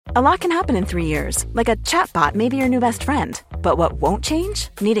A lot can happen in 3 years, like a chatbot may be your new best friend. But what won't change?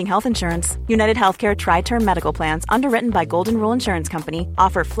 Needing health insurance. United Healthcare Tri-Term Medical Plans, underwritten by Golden Rule Insurance Company,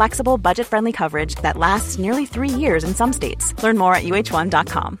 offer flexible, budget-friendly coverage that lasts nearly 3 years in some states. Learn more at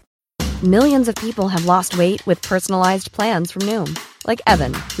uh1.com. Millions of people have lost weight with personalized plans from Noom. Like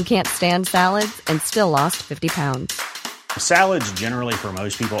Evan, who can't stand salads and still lost 50 pounds. Salads generally for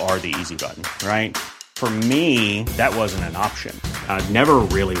most people are the easy button, right? For me, that wasn't an option. I never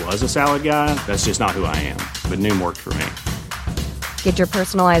really was a salad guy. That's just not who I am. But Noom worked for me. Get your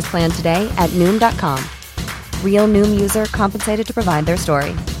personalized plan today at Noom.com. Real Noom user compensated to provide their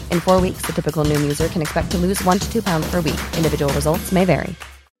story. In 4 weeks, the typical Noom user can expect to lose 1 to 2 pounds per week. Individual results may vary.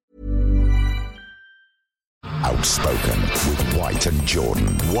 Outspoken with White and Jordan.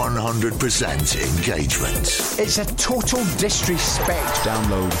 100% engagement. It's a total disrespect.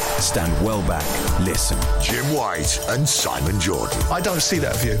 Download, stand well back, listen. Jim White and Simon Jordan. I don't see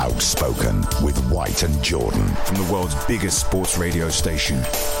that view. Outspoken with White and Jordan. From the world's biggest sports radio station,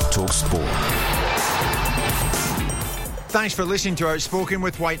 Talk Sport. Thanks for listening to Outspoken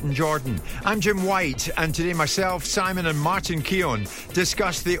with White and Jordan. I'm Jim White, and today myself, Simon and Martin Keown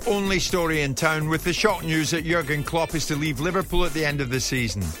discuss the only story in town with the shock news that Jur-gone Klopp is to leave Liverpool at the end of the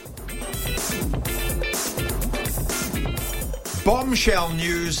season. Bombshell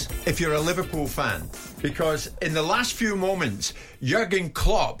news if you're a Liverpool fan, because in the last few moments, Jur-gone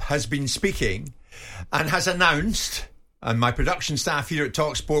Klopp has been speaking and has announced, and my production staff here at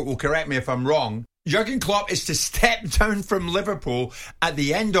TalkSport will correct me if I'm wrong, Jur-gone Klopp is to step down from Liverpool at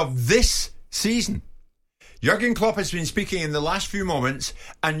the end of this season. Jur-gone Klopp has been speaking in the last few moments,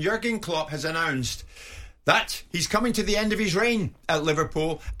 and Jur-gone Klopp has announced that he's coming to the end of his reign at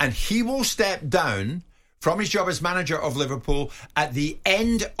Liverpool, and he will step down from his job as manager of Liverpool at the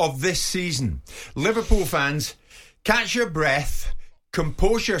end of this season. Liverpool fans, catch your breath,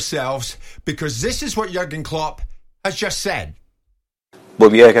 compose yourselves, because this is what Jur-gone Klopp has just said. Well,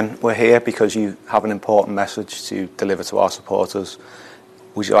 Jurgen, we're here because you have an important message to deliver to our supporters.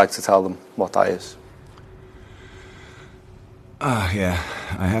 Would you like to tell them what that is? Yeah,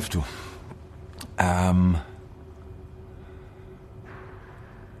 I have to.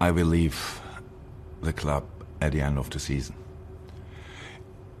 I will leave the club at the end of the season.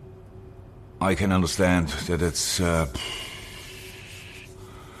 I can understand that it's a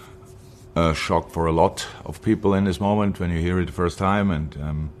shock for a lot of people in this moment when you hear it the first time,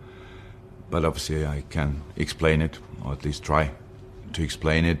 and but obviously I can explain it, or at least try to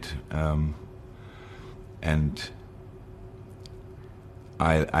explain it, and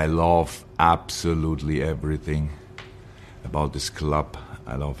I love absolutely everything about this club.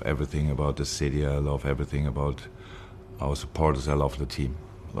 I love everything about the city. I love everything about our supporters. I love the team,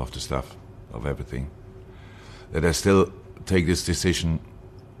 love the staff, love everything. That I still take this decision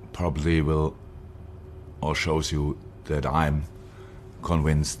probably will, or shows you that I'm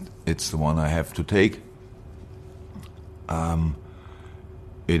convinced it's the one I have to take.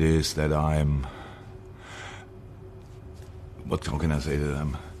 It is that I'm, how can I say that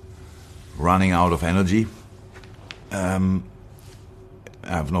I'm running out of energy. I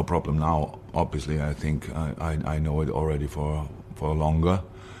have no problem now. Obviously, I think I know it already for longer,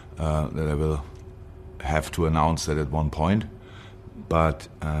 that I will have to announce that at one point. But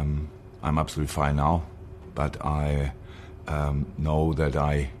I'm absolutely fine now. But I know that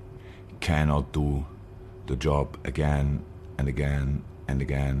I cannot do the job again and again and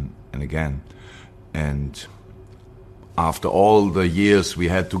again and again. And after all the years we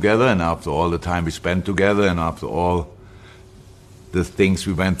had together, and after all the time we spent together, and after all the things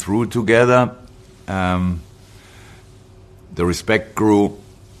we went through together, the respect grew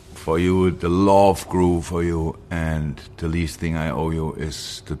for you, the love grew for you, and the least thing I owe you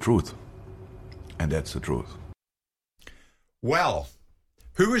is the truth. And that's the truth. Well,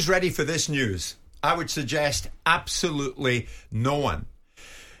 who is ready for this news? I would suggest absolutely no one.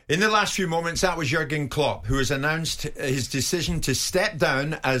 In the last few moments, that was Jur-gone Klopp, who has announced his decision to step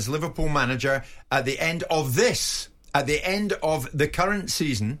down as Liverpool manager at the end of the current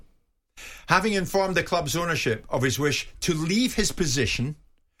season, having informed the club's ownership of his wish to leave his position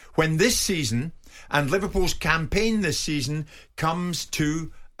when this season and Liverpool's campaign this season comes to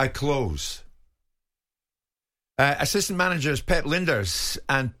a close. Assistant managers Pep Lijnders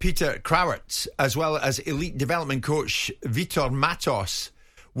and Peter Krawietz, as well as elite development coach Vitor Matos,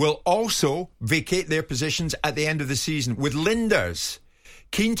 will also vacate their positions at the end of the season, with Lijnders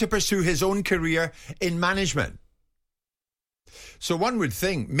keen to pursue his own career in management. So one would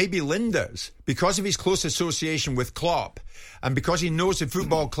think maybe Lijnders, because of his close association with Klopp and because he knows the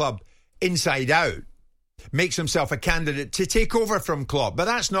football club inside out, makes himself a candidate to take over from Klopp. But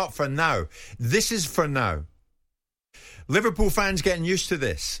that's not for now. This is for now. Liverpool fans getting used to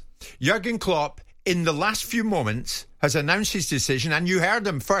this. Jurgen Klopp, in the last few moments, has announced his decision, and you heard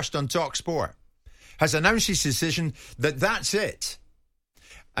him first on TalkSport, has announced his decision that that's it.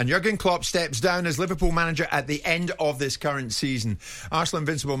 And Jurgen Klopp steps down as Liverpool manager at the end of this current season. Arsenal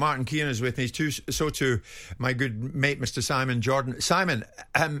Invincible Martin Keown is with me. So too my good mate, Mr. Simon Jordan. Simon,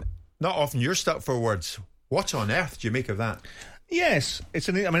 not often you're stuck for words. What on earth do you make of that? Yes,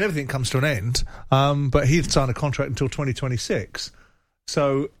 everything comes to an end, but he'd signed a contract until 2026.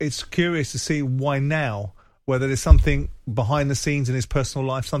 So it's curious to see why now, whether there's something behind the scenes in his personal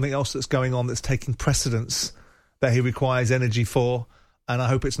life, something else that's going on that's taking precedence that he requires energy for. And I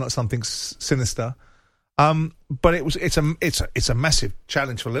hope it's not something sinister. But it's a massive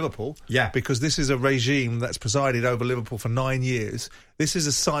challenge for Liverpool. Yeah. Because this is a regime that's presided over Liverpool for 9 years. This is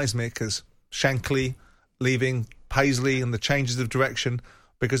as seismic as Shankly leaving, Paisley and the changes of direction,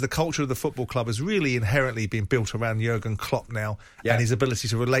 because the culture of the football club has really inherently been built around Jurgen Klopp now, and his ability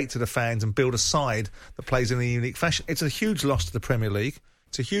to relate to the fans and build a side that plays in a unique fashion. It's a huge loss to the Premier League.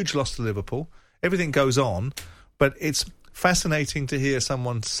 It's a huge loss to Liverpool. Everything goes on, but it's fascinating to hear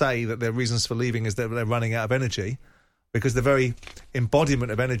someone say that their reasons for leaving is that they're running out of energy, because the very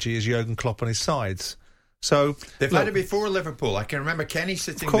embodiment of energy is Jurgen Klopp on his sides. So they've had it before Liverpool. I can remember Kenny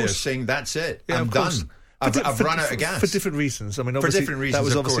sitting there saying, "That's it, I'm done. I've run out of gas." For different reasons. I mean, obviously, that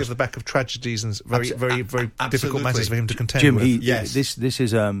was obviously off the back of tragedies and very difficult matters for him to contend Jim, with. This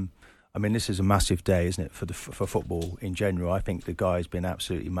is a massive day, isn't it, for football in general? I think the guy's been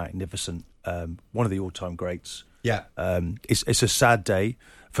absolutely magnificent. One of the all-time greats. Yeah. It's a sad day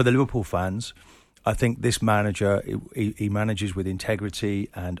for the Liverpool fans. I think this manager, he manages with integrity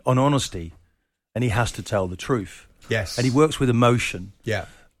and on honesty, and he has to tell the truth. Yes. And he works with emotion. Yeah.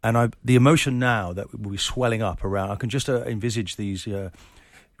 And the emotion now that will be swelling up around, I can just envisage these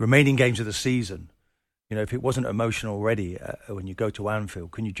remaining games of the season. You know, if it wasn't emotional already when you go to Anfield,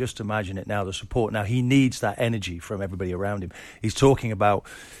 can you just imagine it now, the support? Now, he needs that energy from everybody around him. He's talking about,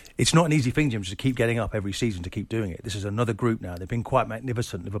 it's not an easy thing, Jim, just to keep getting up every season, to keep doing it. This is another group now. They've been quite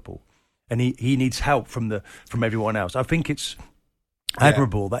magnificent, Liverpool. And he needs help from everyone else. I think it's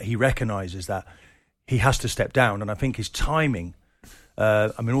admirable that he recognises that he has to step down. And I think his timing, all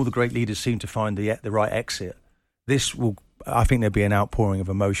the great leaders seem to find the right exit. I think there'll be an outpouring of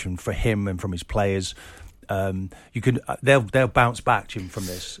emotion for him and from his players. They'll bounce back, Jim, from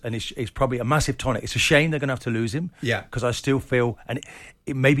this, and it's probably a massive tonic. It's a shame they're going to have to lose him, because I still feel, and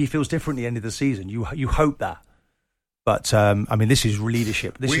it maybe feels different at the end of the season. You hope that, but this is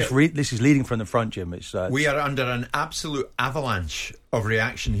leadership. This is leading from the front, Jim. We are under an absolute avalanche of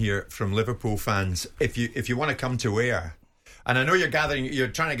reaction here from Liverpool fans. If you want to come to air, and I know you're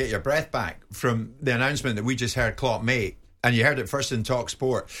trying to get your breath back from the announcement that we just heard Klopp make, and you heard it first in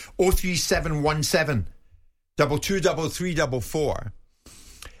TalkSport. 03717 223344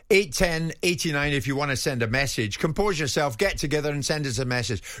 81089 if you want to send a message. Compose yourself, get together and send us a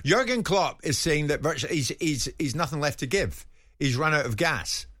message. Jurgen Klopp is saying that virtually he's nothing left to give. He's run out of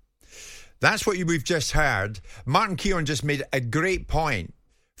gas. That's what we've just heard. Martin Keown just made a great point.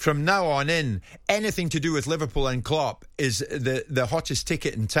 From now on in, anything to do with Liverpool and Klopp is the hottest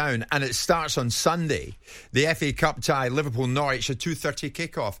ticket in town, and it starts on Sunday. The FA Cup tie, Liverpool-Norwich, a 2:30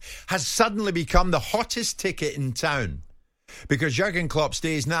 kickoff, has suddenly become the hottest ticket in town, because Jurgen Klopp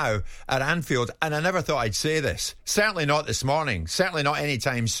stays now at Anfield, and I never thought I'd say this. Certainly not this morning, certainly not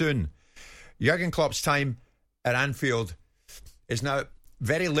anytime soon. Jurgen Klopp's time at Anfield is now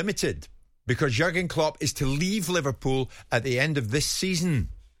very limited, because Jurgen Klopp is to leave Liverpool at the end of this season.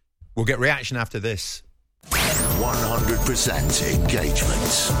 We'll get reaction after this. 100%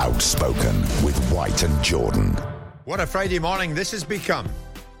 engagement. Outspoken with White and Jordan. What a Friday morning this has become.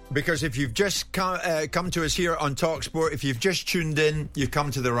 Because if you've just come to us here on TalkSport, if you've just tuned in, you've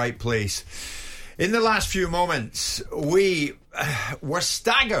come to the right place. In the last few moments, we were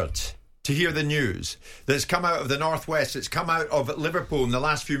staggered to hear the news that's come out of the Northwest, it's come out of Liverpool in the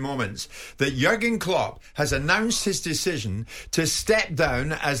last few moments, that Jurgen Klopp has announced his decision to step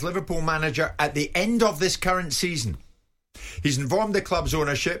down as Liverpool manager at the end of this current season. He's informed the club's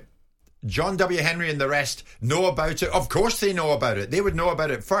ownership. John W. Henry and the rest know about it. Of course they know about it. They would know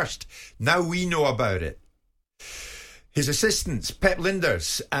about it first. Now we know about it. His assistants, Pep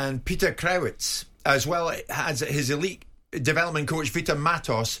Linders and Peter Krawietz, as well as his elite development coach, Vitor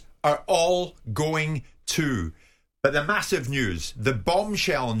Matos, are all going too. But the massive news, the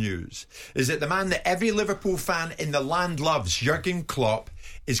bombshell news, is that the man that every Liverpool fan in the land loves, Jurgen Klopp,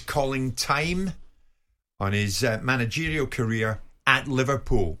 is calling time on his managerial career at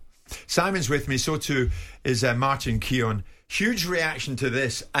Liverpool. Simon's with me, so too is Martin Keown. Huge reaction to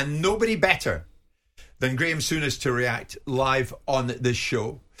this, and nobody better than Graham Souness to react live on this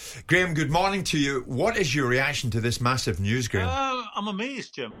show. Graham, good morning to you. What is your reaction to this massive news, Graham? I'm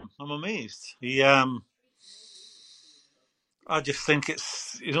amazed, Jim. I'm amazed. I just think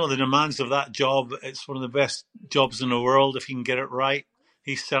it's, the demands of that job. It's one of the best jobs in the world if you can get it right.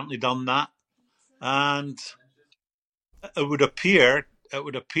 He's certainly done that. And it would appear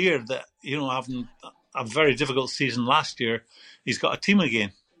that, having a very difficult season last year, he's got a team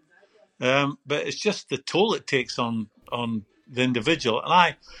again. But it's just the toll it takes on the individual.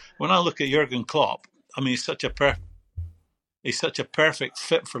 And when I look at Jur-gone Klopp, I mean, he's such a perfect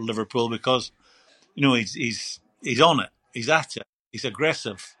fit for Liverpool because, he's on it, he's at it, he's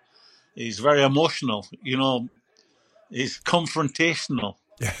aggressive, he's very emotional, he's confrontational,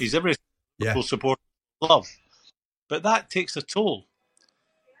 he's everything Liverpool supporters love. But that takes a toll.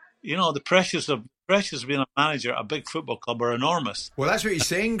 The pressures of being a manager at a big football club are enormous. Well, that's what he's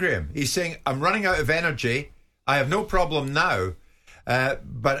saying, Graham. He's saying, I'm running out of energy. I have no problem now,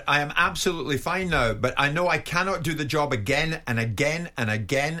 but I am absolutely fine now. But I know I cannot do the job again and again and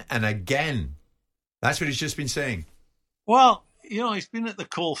again and again. That's what he's just been saying. Well, he's been at the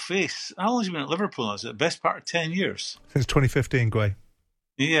coal face. How long has he been at Liverpool? Is it the best part of 10 years? Since 2015, Gray.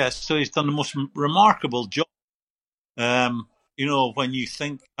 Yeah, so he's done the most remarkable job. When you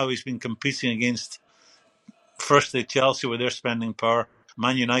think how he's been competing against, firstly, Chelsea with their spending power,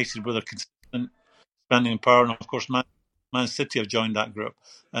 Man United with their consistent spending power, and of course, Man City have joined that group.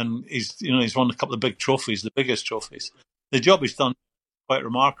 And he's won a couple of big trophies, the biggest trophies. The job he's done is quite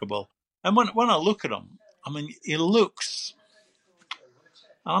remarkable. And when I look at him, I mean, he looks.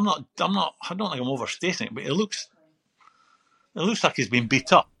 I don't think I'm overstating it, but it looks like he's been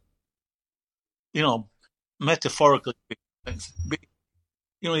beat up. Metaphorically.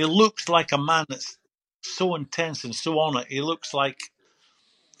 He looks like a man that's so intense and so on it. He looks like,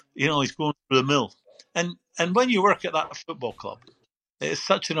 he's going through the mill. And when you work at that football club, it's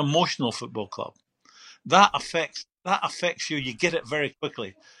such an emotional football club. That affects you. You get it very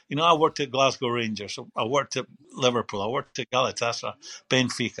quickly. I worked at Glasgow Rangers. I worked at Liverpool. I worked at Galatasaray,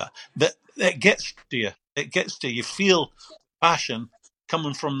 Benfica. It gets to you. It gets to you. You feel passion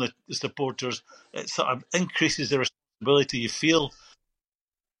coming from the supporters. It sort of increases the responsibility you feel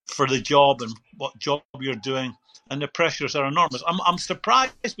for the job and what job you're doing, and the pressures are enormous. I'm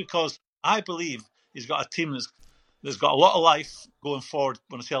surprised because I believe he's got a team that's got a lot of life going forward.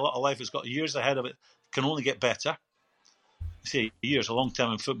 When I say a lot of life, it's got years ahead of it. Can only get better. I say years, a long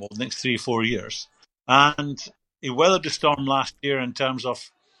time in football, the next 3-4 years. And he weathered the storm last year in terms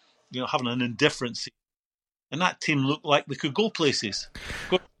of having an indifferent season. And that team looked like they could go places.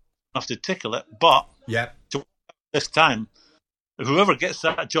 Good enough to tickle it, but this time, whoever gets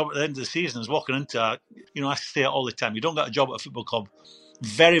that job at the end of the season is walking into I say it all the time, you don't get a job at a football club,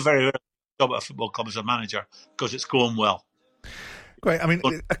 very, very rarely job at a football club as a manager because it's going well. Great. I mean,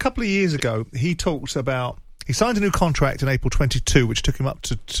 a couple of years ago, he talked about, he signed a new contract in April 22, which took him up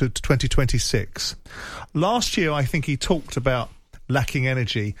to 2026. Last year, I think he talked about lacking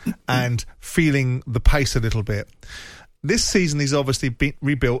energy and feeling the pace a little bit. This season, he's obviously been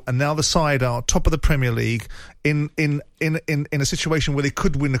rebuilt, and now the side are top of the Premier League in a situation where they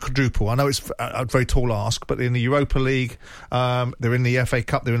could win the quadruple. I know it's a very tall ask, but in the Europa League, they're in the FA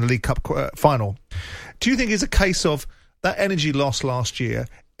Cup, they're in the League Cup final. Do you think it's a case of that energy lost last year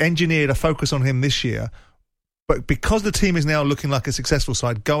engineered a focus on him this year, but because the team is now looking like a successful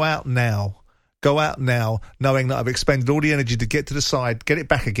side, go out now, knowing that I've expended all the energy to get to the side, get it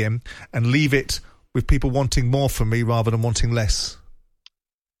back again, and leave it with people wanting more from me rather than wanting less?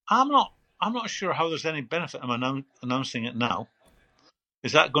 I'm not sure how there's any benefit in announcing it now.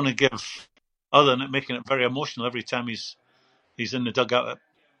 Is that going to give, other than it making it very emotional every time he's in the dugout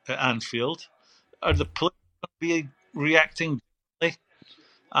at Anfield? Are the players going to be reacting differently?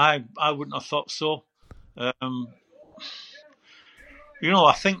 I wouldn't have thought so. I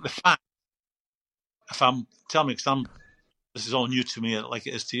think the fact, if I'm telling me, because this is all new to me, like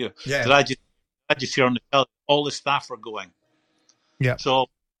it is to you. Yeah. That I just hear on the telly, all the staff are going. Yeah. So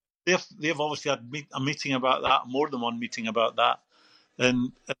they've obviously had a meeting about that, more than one meeting about that,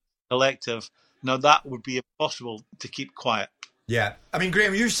 and a collective. Now that would be impossible to keep quiet. Yeah, I mean,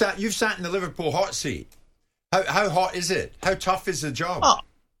 Graham, you've sat in the Liverpool hot seat. How hot is it? How tough is the job? Oh,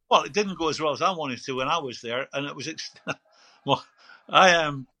 well, it didn't go as well as I wanted to when I was there, and it was well.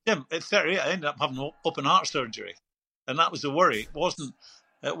 Jim, at 38, I ended up having open heart surgery, and that was the worry. It wasn't.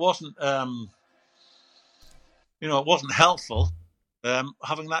 It wasn't helpful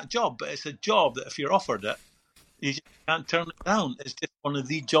having that job. But it's a job that if you're offered it, You just can't turn it down. It's just one of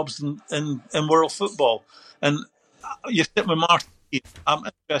the jobs in world football. And you sit with Martin. I'm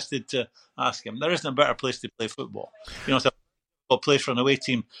interested to ask him. There isn't a better place to play football. It's a place for an away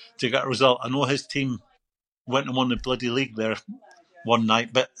team to get a result. I know his team went and won the bloody league there one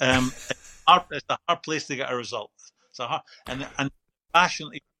night, but it's a hard place to get a result. It's a hard, and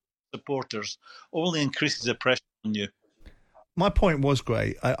passionate supporters only increases the pressure on you. My point was,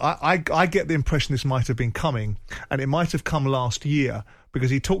 Gray, I get the impression this might have been coming, and it might have come last year, because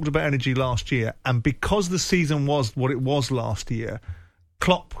he talked about energy last year, and because the season was what it was last year,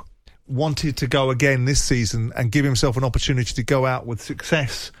 Klopp wanted to go again this season and give himself an opportunity to go out with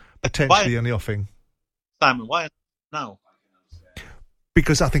success, potentially on the offing. Simon, why now?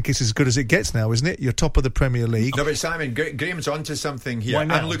 Because I think it's as good as it gets now, isn't it? You're top of the Premier League. No, but Simon, Graham's onto something here. Why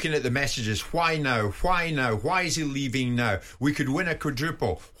now? I'm looking at the messages. Why now? Why now? Why is he leaving now? We could win a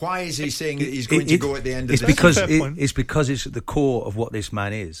quadruple. Why is he saying that he's going to go at the end of the season? It's because it's at the core of what this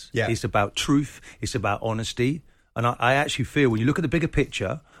man is. Yeah. It's about truth. It's about honesty. And I actually feel, when you look at the bigger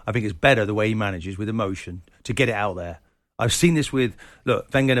picture, I think it's better the way he manages with emotion to get it out there. I've seen this with,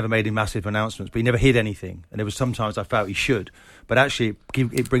 look, Wenger never made any massive announcements, but he never hid anything. And there was sometimes I felt he should. But actually,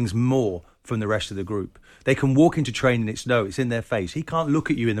 it brings more from the rest of the group. They can walk into training, it's in their face. He can't look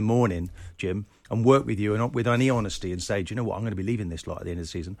at you in the morning, Jim, and work with you and with any honesty and say, do you know what, I'm going to be leaving this lot at the end of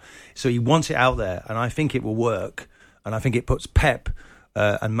the season. So he wants it out there, and I think it will work. And I think it puts Pep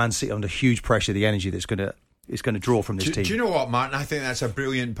and Man City under huge pressure, the energy that's going to draw from this team. Do you know what, Martin? I think that's a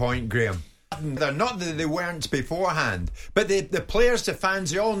brilliant point, Graham. They're not that they weren't beforehand, but the players, the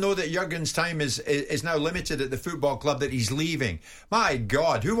fans, they all know that Jurgen's time is now limited at the football club, that he's leaving. My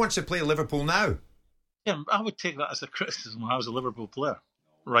God, who wants to play Liverpool now? Yeah, I would take that as a criticism when I was a Liverpool player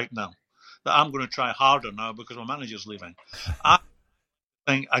right now, that I'm going to try harder now because my manager's leaving. I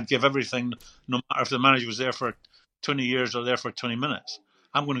think I'd give everything, no matter if the manager was there for 20 years or there for 20 minutes.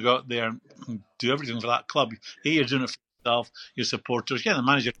 I'm going to go out there and do everything for that club. You're doing it for yourself, your supporters. Yeah, the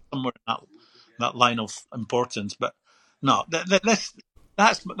manager somewhere in that line of importance, but no, that's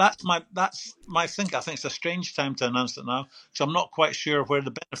my think. I think it's a strange time to announce it now, because I'm not quite sure where the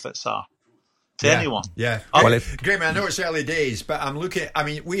benefits are to anyone. Yeah, Graham, I know it's early days, but I'm looking. I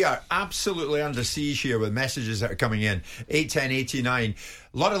mean, we are absolutely under siege here with messages that are coming in. 81089.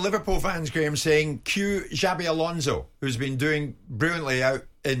 A lot of Liverpool fans, Graham, saying cue Xabi Alonso, who's been doing brilliantly out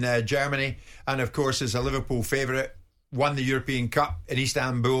in Germany, and of course is a Liverpool favourite. Won the European Cup in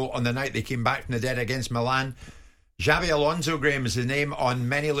Istanbul on the night they came back from the dead against Milan. Xabi Alonso, Graham, is the name on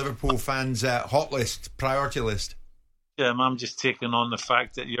many Liverpool fans' hot list, priority list. Yeah, I'm just taking on the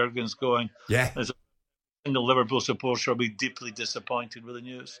fact that Jurgen's going. Yeah. As a single Liverpool supporter, I'll be deeply disappointed with the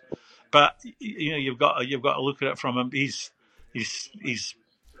news. But you've got to look at it from him. He's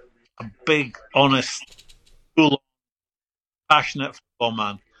a big, honest, cool, passionate football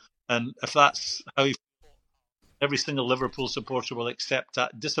man, and if that's how he. Every single Liverpool supporter will accept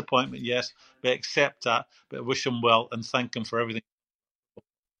that. Disappointment, yes, but accept that, but wish him well and thank him for everything.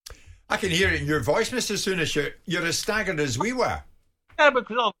 I can hear it in your voice, Mr. Souness. You're as staggered as we were. Yeah,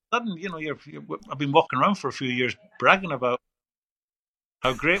 because all of a sudden, I've been walking around for a few years bragging about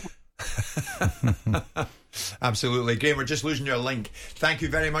how great. Absolutely. Graham, we're just losing your link. Thank you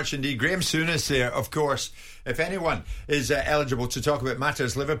very much indeed. Graham Souness there, of course. If anyone is eligible to talk about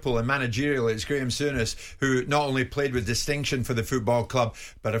matters Liverpool and managerial, it's Graham Souness, who not only played with distinction for the football club,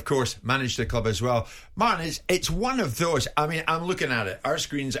 but of course managed the club as well. Martin, it's one of those. I mean, I'm looking at it. Our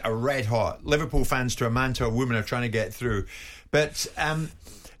screens are red hot. Liverpool fans, to a man, to a woman, are trying to get through. But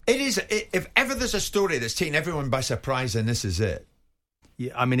if ever there's a story that's taken everyone by surprise, then this is it.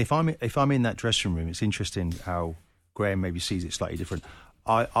 Yeah, I mean, if I'm in that dressing room, it's interesting how Graham maybe sees it slightly different.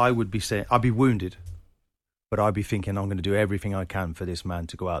 I would be saying, I'd be wounded, but I'd be thinking I'm going to do everything I can for this man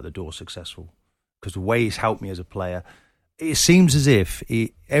to go out the door successful. Because the way he's helped me as a player, it seems as if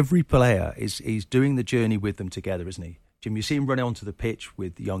every player is doing the journey with them together, isn't he? Jim, you see him running onto the pitch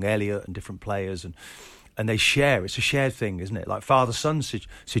with young Elliott and different players, and they share. It's a shared thing, isn't it? Like father-son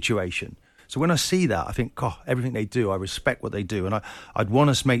situation. So when I see that, I think, God, everything they do, I respect what they do. And I'd want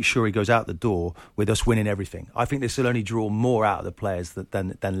us to make sure he goes out the door with us winning everything. I think this will only draw more out of the players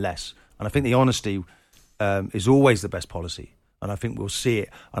than less. And I think the honesty is always the best policy. And I think we'll see it.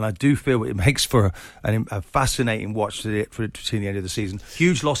 And I do feel it makes for a fascinating watch to the end of the season.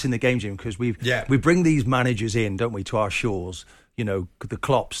 Huge loss in the game, Jim, because we bring these managers in, don't we, to our shores. You know, the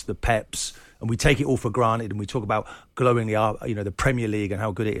Klopps, the Peps, and we take it all for granted, and we talk about glowingly, the Premier League and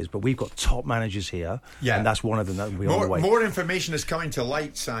how good it is. But we've got top managers here, and that's one of them that we're on the way. More information is coming to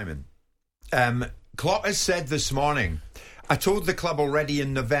light, Simon. Klopp has said this morning, I told the club already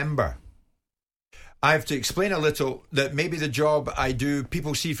in November, I have to explain a little that maybe the job I do,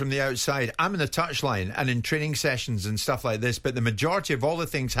 people see from the outside. I'm in the touchline and in training sessions and stuff like this, but the majority of all the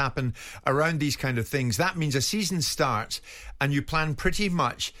things happen around these kind of things. That means a season starts and you plan pretty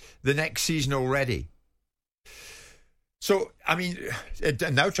much the next season already. So, I mean, it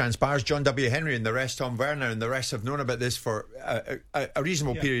now transpires John W. Henry and the rest, Tom Werner and the rest have known about this for a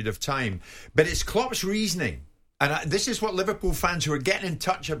reasonable period of time. But it's Klopp's reasoning. And this is what Liverpool fans who are getting in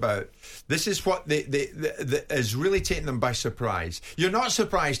touch about, this is what is really taking them by surprise. You're not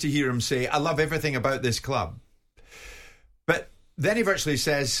surprised to hear him say, I love everything about this club. But then he virtually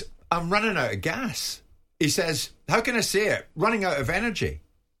says, I'm running out of gas. He says, how can I say it? Running out of energy.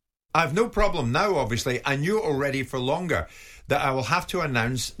 I have no problem now, obviously. I knew already for longer that I will have to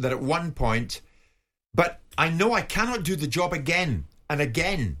announce that at one point, but I know I cannot do the job again and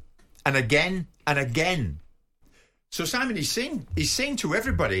again and again and again. So, Simon, he's saying to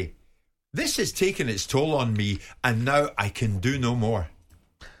everybody, this has taken its toll on me and now I can do no more.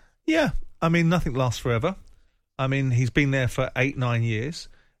 Yeah, I mean, nothing lasts forever. I mean, he's been there for 8-9 years.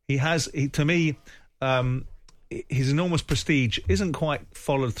 To me, his enormous prestige isn't quite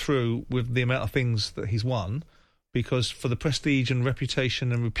followed through with the amount of things that he's won, because for the prestige and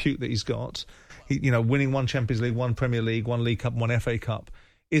reputation and repute that he's got, winning one Champions League, one Premier League, one League Cup, one FA Cup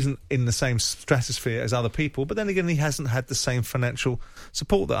isn't in the same stratosphere as other people. But then again, he hasn't had the same financial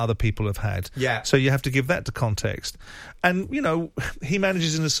support that other people have had. Yeah. So you have to give that to context. And, he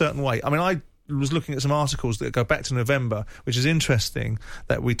manages in a certain way. I mean, I was looking at some articles that go back to November, which is interesting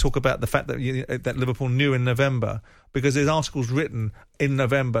that we talk about the fact that that Liverpool knew in November, because there's articles written in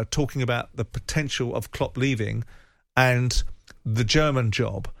November talking about the potential of Klopp leaving and the German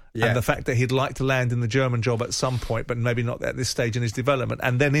job. Yeah. And the fact that he'd like to land in the German job at some point, but maybe not at this stage in his development,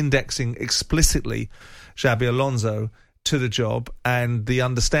 and then indexing explicitly Xabi Alonso to the job, and the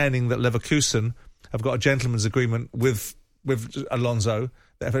understanding that Leverkusen have got a gentleman's agreement with Alonso,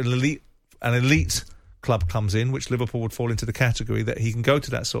 that if an elite club comes in, which Liverpool would fall into the category, that he can go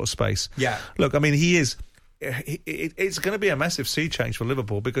to that sort of space. Yeah. Look, I mean, it's going to be a massive sea change for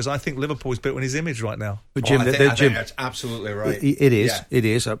Liverpool, because I think Liverpool is built on his image right now. But Jim, I think that's absolutely right. It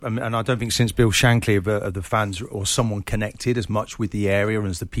is. And I don't think since Bill Shankly of the fans or someone connected as much with the area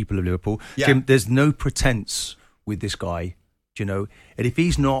as the people of Liverpool. Yeah. Jim, there's no pretense with this guy, and if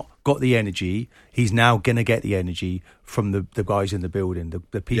he's not got the energy, he's now going to get the energy from the guys in the building,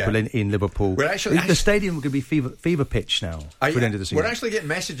 the people in Liverpool. The stadium will be fever pitch now for the end of the season. We're actually getting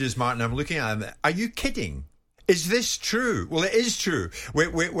messages, Martin. I'm looking at them. Are you kidding? Is this true? Well, it is true.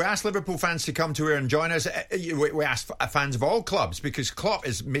 We asked Liverpool fans to come to here and join us. We asked fans of all clubs, because Klopp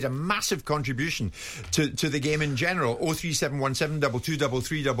has made a massive contribution to the game in general. 03717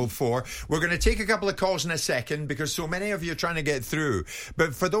 223344. We're going to take a couple of calls in a second, because so many of you are trying to get through.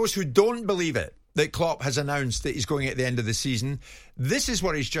 But for those who don't believe it, that Klopp has announced that he's going at the end of the season, this is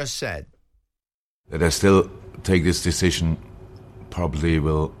what he's just said. That I still take this decision probably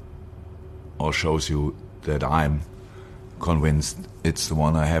will, or shows you that I'm convinced it's the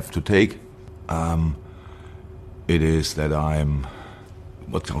one I have to take. It is that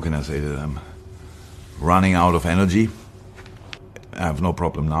how can I say that I'm running out of energy. I have no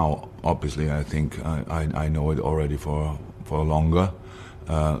problem now. Obviously, I think I know it already for longer,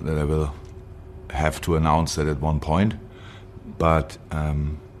 that I will have to announce that at one point. But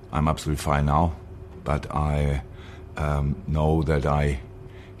I'm absolutely fine now. But I know that I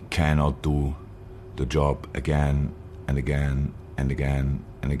cannot do the job again and again and again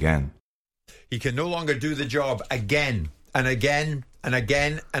and again. He can no longer do the job again and again and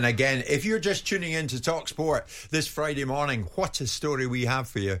again and again. If you're just tuning in to TalkSport this Friday morning, what a story we have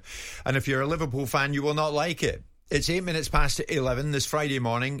for you. And if you're a Liverpool fan, you will not like it. It's 8 minutes past 11 this Friday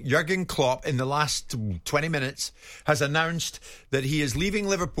morning. Jur-gone Klopp, in the last 20 minutes, has announced that he is leaving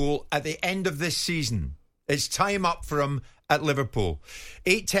Liverpool at the end of this season. It's time up for him at Liverpool.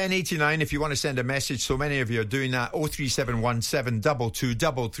 81089 if you want to send a message. So many of you are doing that. 03717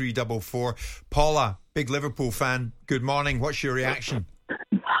 223344. Paula, big Liverpool fan. Good morning. What's your reaction?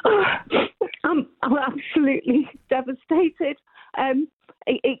 I'm absolutely devastated.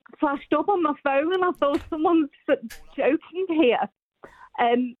 It flashed up on my phone and I thought someone's joking here.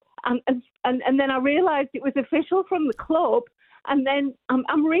 And then I realised it was official from the club. And then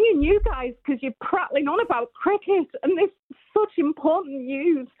I'm ringing you guys because you're prattling on about cricket and this is such important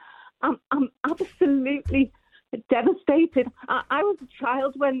news. I'm absolutely devastated. I was a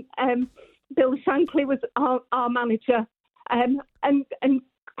child when Bill Shankly was our manager, and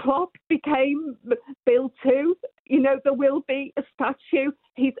Klopp became Bill too. There will be a statue.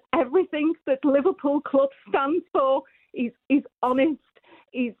 He's everything that Liverpool club stands for. He's honest.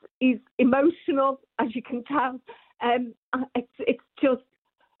 He's emotional. as you can tell. It's just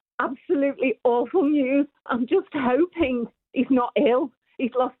absolutely awful news. I'm just hoping he's not ill.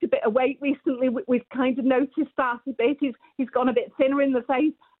 He's lost a bit of weight recently. We've kind of noticed that a bit. He's gone a bit thinner in the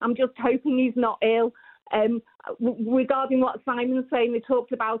face. I'm just hoping he's not ill. Regarding what Simon's saying, they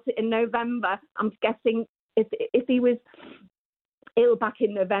talked about it in November. I'm guessing if he was ill back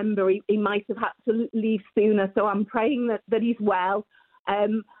in November, he might have had to leave sooner. So I'm praying that he's well. I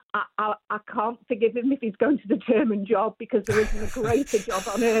can't forgive him if he's going to the German job, because there isn't a greater job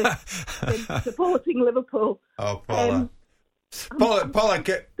on earth than supporting Liverpool. Oh, Paula. Paula,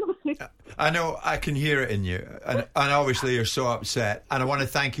 I know I can hear it in you, and obviously you're so upset, and I want to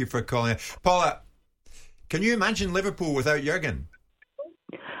thank you for calling. Paula, can you imagine Liverpool without Jurgen?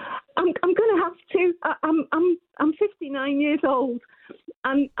 I'm going to have to. I'm 59 years old,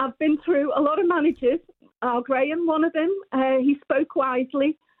 and I've been through a lot of managers. Graham, one of them, he spoke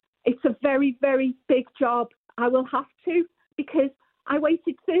wisely. It's a very, very big job. I will have to, because I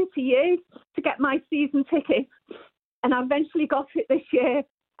waited 30 years to get my season ticket, and I eventually got it this year.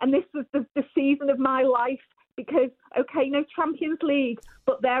 And this was the season of my life, because, okay, no Champions League,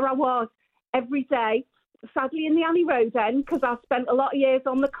 but there I was every day, sadly in the alley road end, because I've spent a lot of years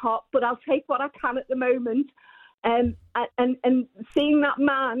on the cop, but I'll take what I can at the moment. And seeing that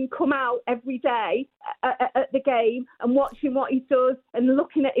man come out every day at the game and watching what he does and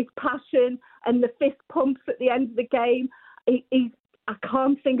looking at his passion and the fist pumps at the end of the game, I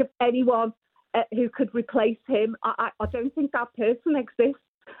can't think of anyone who could replace him. I don't think that person exists,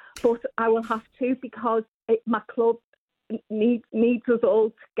 but I will have to, because my club needs us all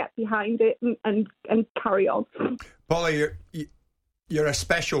to get behind it and carry on. Paula, you're a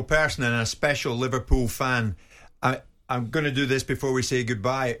special person and a special Liverpool fan. I'm going to do this before we say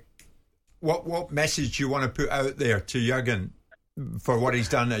goodbye. What message do you want to put out there to Jurgen for what he's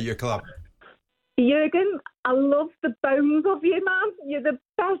done at your club? Jurgen, I love the bones of you, man. You're the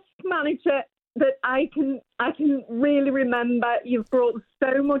best manager that I can really remember. You've brought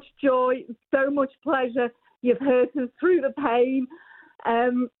so much joy, so much pleasure. You've hurt us through the pain.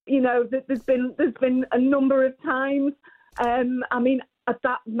 There's been a number of times. At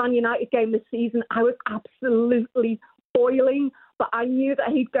that Man United game this season, I was absolutely boiling, but I knew that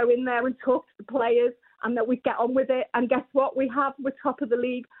he'd go in there and talk to the players and that we'd get on with it. And guess what? We're top of the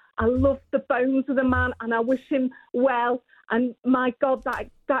league. I love the bones of the man, and I wish him well. And my God, that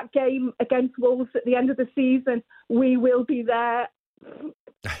game against Wolves at the end of the season, we will be there.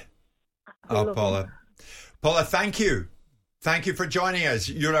 Oh, Paula. Paula, thank you. Thank you for joining us.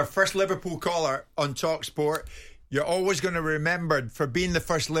 You're our first Liverpool caller on TalkSport. You're always going to be remembered for being the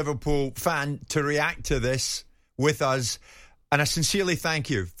first Liverpool fan to react to this with us. And I sincerely thank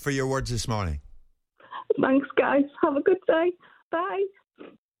you for your words this morning. Thanks, guys. Have a good day. Bye.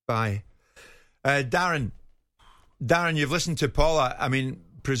 Bye. Darren, you've listened to Paula. I mean,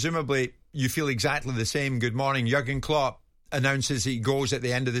 presumably you feel exactly the same. Good morning. Jurgen Klopp announces he goes at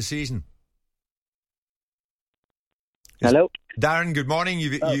the end of the season. Hello? Darren, good morning.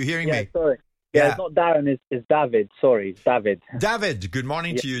 You hearing me? Sorry. Yeah, it's not Darren, it's David. Sorry, it's David. David, good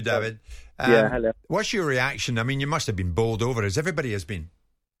morning to you, David. Hello. What's your reaction? I mean, you must have been bowled over, as everybody has been.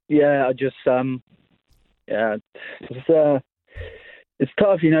 Yeah, I just, it's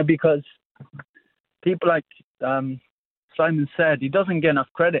tough, because people like Simon said, he doesn't get enough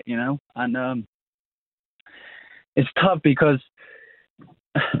credit, and it's tough because,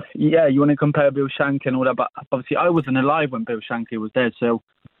 you want to compare Bill Shankly and all that, but obviously I wasn't alive when Bill Shankly was there, so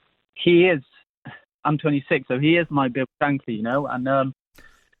he is. I'm 26, so he is my Bill Shankly, and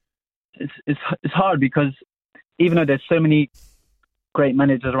it's hard because even though there's so many great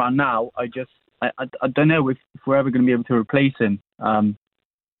managers around now, I don't know if we're ever going to be able to replace him. They'll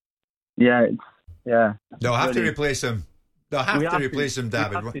have to replace him. They'll have to replace him,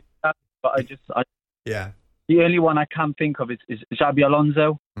 David. But the only one I can think of is Xabi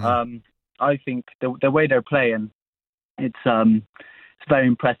Alonso. I think the way they're playing, it's very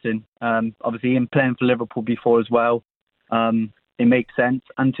impressive. Obviously, him playing for Liverpool before as well, it makes sense.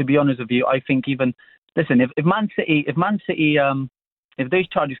 And to be honest with you, I think if Man City, if those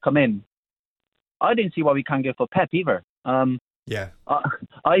charges come in, I didn't see why we can't go for Pep either. I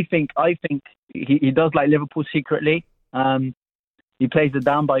think he does like Liverpool secretly. He plays it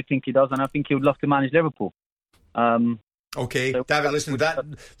down, but I think he does, and I think he would love to manage Liverpool. Okay, so, David, listen,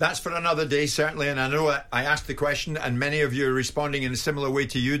 that's for another day, certainly, and I know I asked the question, and many of you are responding in a similar way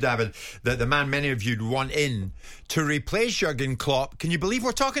to you, David, that the man many of you'd want in to replace Jurgen Klopp. Can you believe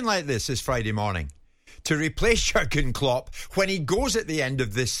we're talking like this Friday morning? To replace Jurgen Klopp when he goes at the end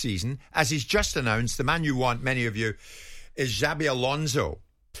of this season, as he's just announced, the man you want, many of you, is Xabi Alonso.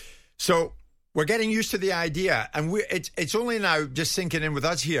 So, we're getting used to the idea, and it's only now just sinking in with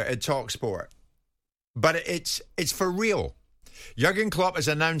us here at TalkSport. But it's for real. Jurgen Klopp has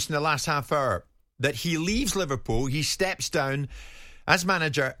announced in the last half hour that he leaves Liverpool. He steps down as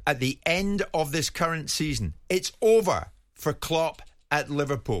manager at the end of this current season. It's over for Klopp at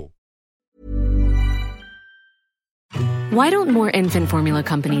Liverpool. Why don't more infant formula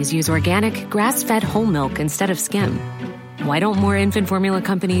companies use organic, grass-fed whole milk instead of skim? Why don't more infant formula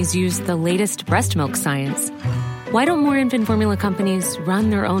companies use the latest breast milk science? Why don't more infant formula companies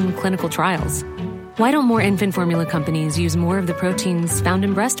run their own clinical trials? Why don't more infant formula companies use more of the proteins found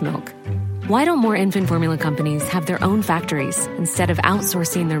in breast milk? Why don't more infant formula companies have their own factories instead of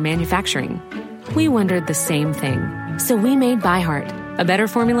outsourcing their manufacturing? We wondered the same thing. So we made ByHeart, a better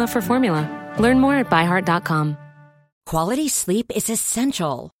formula for formula. Learn more at byheart.com. Quality sleep is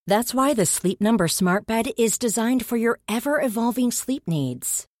essential. That's why the Sleep Number Smart Bed is designed for your ever-evolving sleep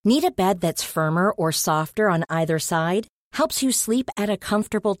needs. Need a bed that's firmer or softer on either side? Helps you sleep at a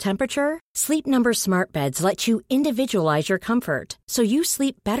comfortable temperature? Sleep Number Smart Beds let you individualize your comfort, so you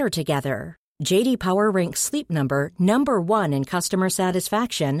sleep better together. J.D. Power ranks Sleep Number number 1 in customer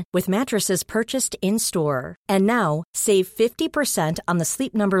satisfaction with mattresses purchased in-store. And now, save 50% on the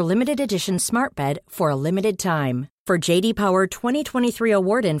Sleep Number Limited Edition Smart Bed for a limited time. For J.D. Power 2023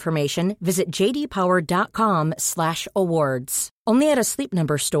 award information, visit jdpower.com/awards. Only at a Sleep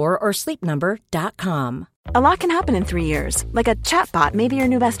Number store or sleepnumber.com. A lot can happen in 3 years, like a chatbot may be your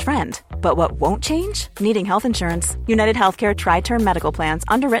new best friend. But what won't change? Needing health insurance. United Healthcare Tri-Term Medical Plans,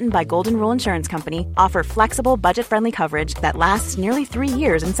 underwritten by Golden Rule Insurance Company, offer flexible, budget-friendly coverage that lasts nearly 3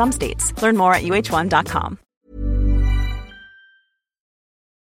 years in some states. Learn more at uh1.com.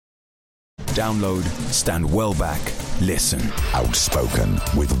 Download, stand well back, listen. Outspoken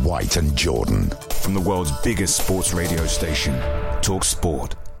with White and Jordan. From the world's biggest sports radio station,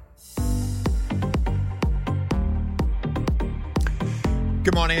 TalkSport.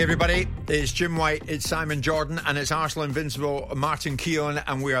 Good morning, everybody. It's Jim White, it's Simon Jordan, and it's Arsenal Invincible Martin Keown,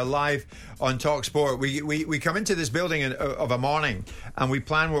 and we are live on TalkSport. We come into this building of a morning, and we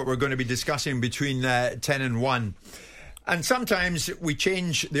plan what we're going to be discussing between 10 and 1. And sometimes we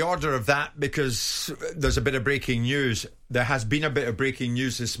change the order of that because there's a bit of breaking news. There has been a bit of breaking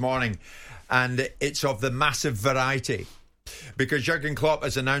news this morning, and it's of the massive variety. Because Jurgen Klopp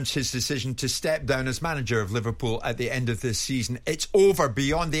has announced his decision to step down as manager of Liverpool at the end of this season. It's over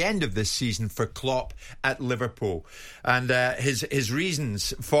beyond the end of this season for Klopp at Liverpool. And his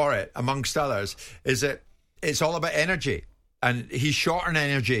reasons for it, amongst others, is that it's all about energy. And he's short on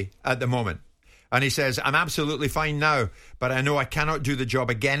energy at the moment. And he says, I'm absolutely fine now, but I know I cannot do the job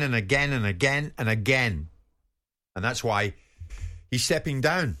again and again and again and again. And that's why he's stepping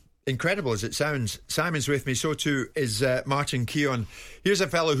down. Incredible as it sounds. Simon's with me, so too is Martin Keown. Here's a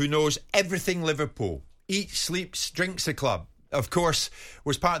fellow who knows everything Liverpool. Eats, sleeps, drinks the club. Of course,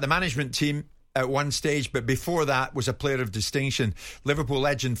 was part of the management team at one stage, but before that was a player of distinction. Liverpool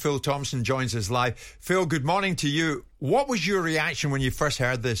legend Phil Thompson joins us live. Phil, good morning to you. What was your reaction when you first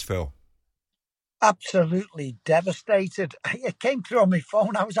heard this, Phil? Absolutely devastated. It came through on my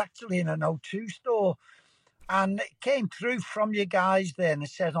phone. I was actually in an O2 store, and it came through from you guys there, and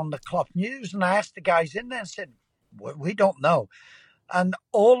it said on the Klopp News, and I asked the guys in there and said, we don't know. And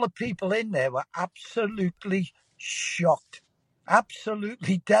all the people in there were absolutely shocked,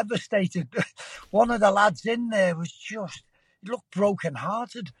 absolutely devastated. One of the lads in there was just, he looked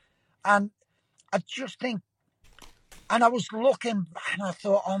broken-hearted. And I just think, and I was looking and I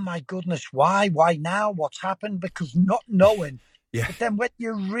thought, oh my goodness, why? Why now? What's happened? Because not knowing. Yeah. But then when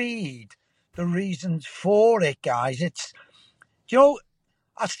you read the reasons for it, guys, it's,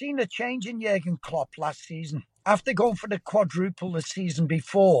 I've seen a change in Jurgen Klopp last season. After going for the quadruple the season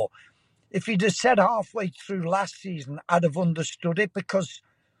before, if he'd have said halfway through last season, I'd have understood it, because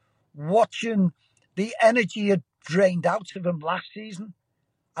watching the energy had drained out of him last season,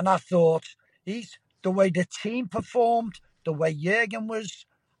 and I thought, the way the team performed, the way Jurgen was,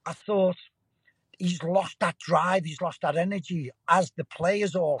 I thought he's lost that drive, he's lost that energy, as the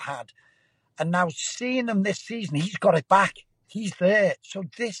players all had. And now seeing him this season, he's got it back. He's there. So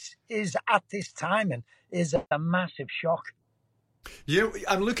this is, at this timing, is a massive shock.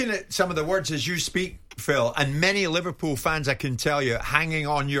 I'm looking at some of the words as you speak, Phil, and many Liverpool fans, I can tell you, hanging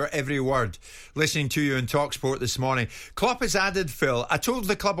on your every word, listening to you in TalkSport this morning. Klopp has added, Phil, I told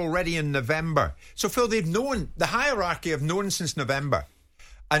the club already in November. So, Phil, they've known, the hierarchy have known since November.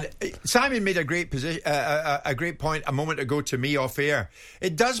 And Simon made a great point a moment ago to me off air.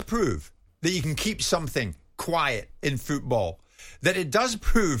 It does prove that you can keep something quiet in football. that it does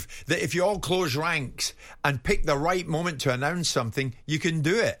prove that if you all close ranks and pick the right moment to announce something, you can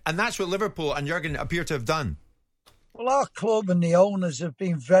do it. And that's what Liverpool and Jurgen appear to have done. Well, our club and the owners have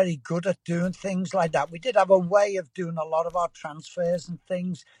been very good at doing things like that. We did have a way of doing a lot of our transfers and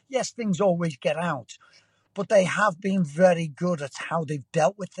things. Yes, things always get out, but they have been very good at how they've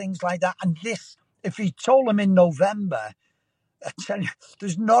dealt with things like that. And this, if he told them in November, I tell you,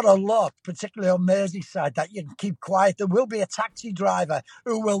 there's not a lot, particularly on Merseyside, that you can keep quiet. There will be a taxi driver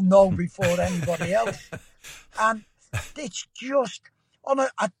who will know before anybody else. And it's just,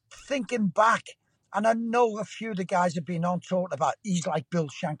 thinking back, and I know a few of the guys have been on talking about, he's like Bill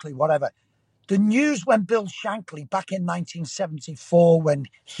Shankly, whatever. The news when Bill Shankly, back in 1974, when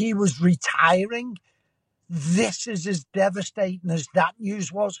he was retiring, this is as devastating as that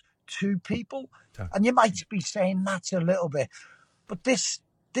news was to people. And you might be saying that's a little bit. But this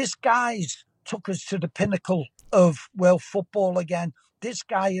guy's took us to the pinnacle of world football again. This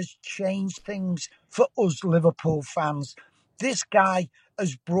guy has changed things for us Liverpool fans. This guy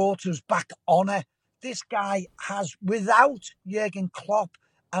has brought us back honour. This guy has, without Jurgen Klopp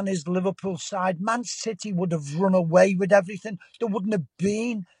and his Liverpool side, Man City would have run away with everything. There wouldn't have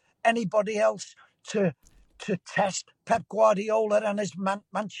been anybody else to test Pep Guardiola and his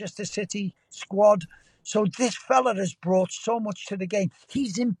Manchester City squad. So this fella has brought so much to the game.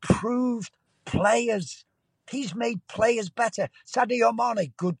 He's improved players. He's made players better. Sadio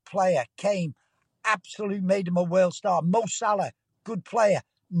Mane, good player, came, absolutely made him a world star. Mo Salah, good player,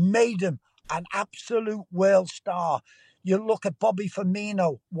 made him an absolute world star. You look at Bobby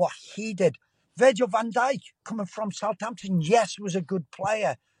Firmino, what he did. Virgil van Dijk, coming from Southampton, yes, was a good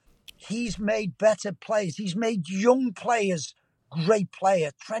player. He's made better players. He's made young players great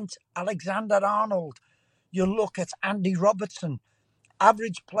players. Trent Alexander-Arnold. You look at Andy Robertson,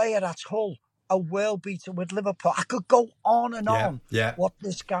 average player at Hull, a world beater with Liverpool. I could go on and on. Yeah. What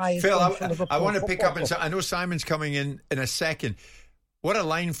this guy is Phil, done for Liverpool. I want to pick up and I know Simon's coming in a second. What a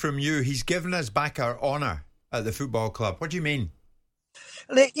line from you. He's given us back our honour at the football club. What do you mean?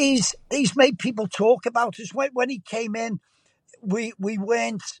 He's made people talk about us. When he came in, we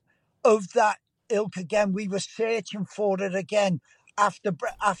weren't of that ilk again. We were searching for it again after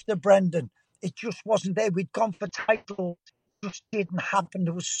Brendan. It just wasn't there. We'd gone for titles. It just didn't happen.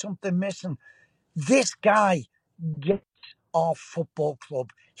 There was something missing. This guy gets our football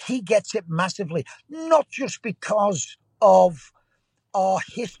club. He gets it massively. Not just because of our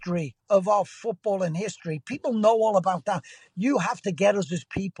history, of our footballing history. People know all about that. You have to get us as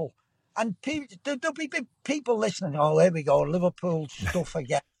people. And there'll be people listening. Oh, here we go, Liverpool stuff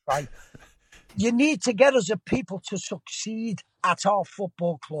again, right? You need to get us as people to succeed at our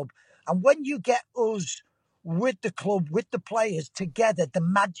football club. And when you get us with the club, with the players together, the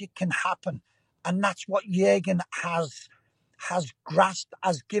magic can happen. And that's what Jurgen has grasped,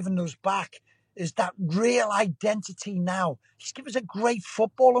 has given us back, is that real identity now. He's given us a great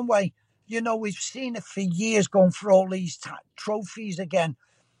footballing way. You know, we've seen it for years, going for all these trophies again,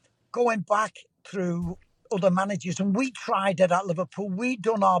 going back through other managers. And we tried it at Liverpool. We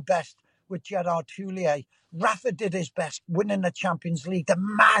done our best with Gerard Houllier. Rafa did his best, winning the Champions League.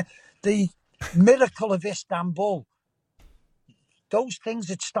 The miracle of Istanbul. Those things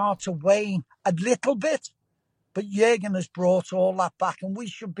that start to wane a little bit. But Jurgen has brought all that back, and we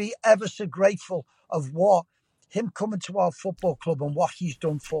should be ever so grateful of what him coming to our football club and what he's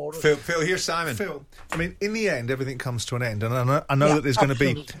done for us. Phil, here's Simon. Phil, I mean, in the end, everything comes to an end. And I know that there's going to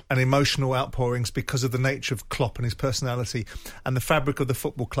be an emotional outpourings because of the nature of Klopp and his personality and the fabric of the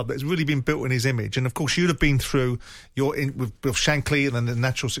football club that has really been built in his image. And, of course, you'd have been through with Bill Shankly, and then the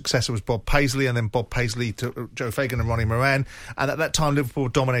natural successor was Bob Paisley, and then Bob Paisley to Joe Fagan and Ronnie Moran. And at that time, Liverpool were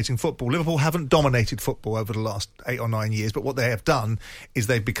dominating football. Liverpool haven't dominated football over the last 8 or 9 years, but what they have done is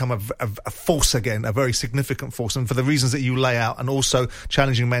they've become a force again, a very significant force, and for the reasons that you lay out, and also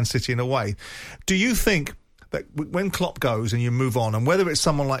challenging Man City in a way. Do you think that when Klopp goes and you move on, and whether it's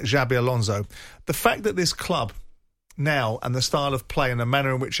someone like Xabi Alonso, the fact that this club now and the style of play and the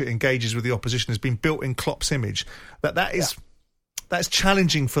manner in which it engages with the opposition has been built in Klopp's image, that's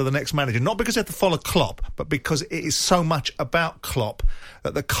challenging for the next manager, not because they have to follow Klopp, but because it is so much about Klopp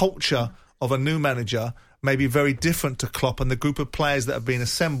that the culture of a new manager may be very different to Klopp and the group of players that have been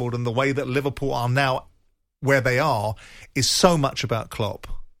assembled, and the way that Liverpool are now where they are is so much about Klopp.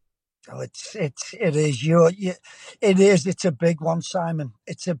 Oh, it is. It is. It's a big one, Simon.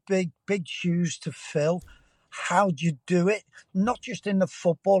 It's a big shoes to fill. How do you do it? Not just in the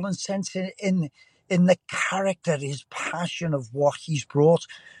footballing sense, in the character, his passion of what he's brought.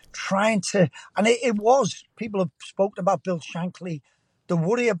 It was, people have spoken about Bill Shankly, the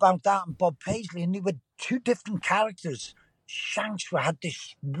worry about that, and Bob Paisley, and they were two different characters. Shanks had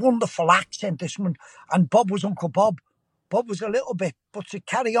this wonderful accent, this one, and Bob was Uncle Bob. Bob was a little bit, but to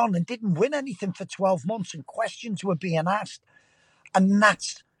carry on and didn't win anything for 12 months and questions were being asked. And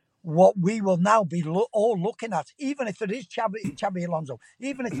that's what we will now be all looking at, even if it is Xabi Alonso,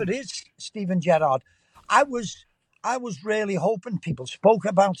 even if it is Steven Gerrard. I was really hoping, people spoke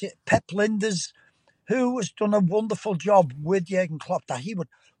about it, Pep Linders, who has done a wonderful job with Jurgen Klopp, that he would.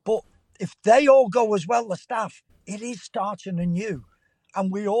 But if they all go as well, the staff, it is starting anew.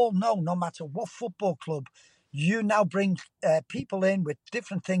 And we all know, no matter what football club, you now bring people in with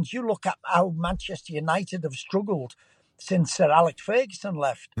different things. You look at how Manchester United have struggled since Sir Alex Ferguson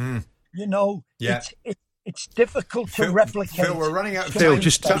left. You know, it's difficult to replicate. Phil, we're running out of time.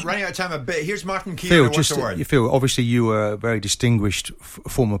 Running out of time a bit. Here's Martin Keown. What's the word? Phil, obviously you were a very distinguished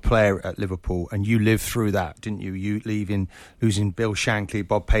former player at Liverpool, and you lived through that, didn't you? You losing Bill Shankly,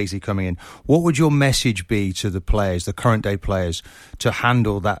 Bob Paisley coming in. What would your message be to the players, the current day players, to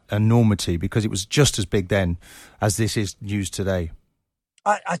handle that enormity? Because it was just as big then as this is news today.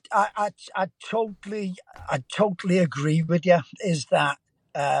 I totally agree with you. Is that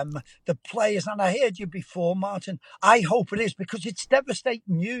the players, and I heard you before, Martin, I hope it is, because it's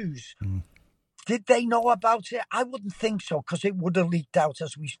devastating news. Did they know about it? I wouldn't think so, because it would have leaked out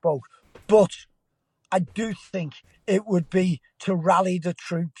as we spoke. But I do think it would be to rally the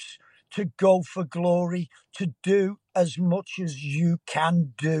troops, to go for glory, to do as much as you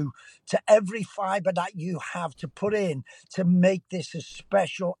can do, to every fibre that you have to put in to make this a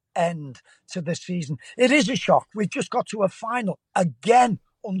special end to the season. It is a shock. We've just got to a final again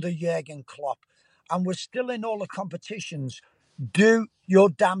under Jurgen Klopp, and we're still in all the competitions. Do your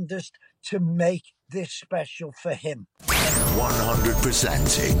damnedest to make this special for him.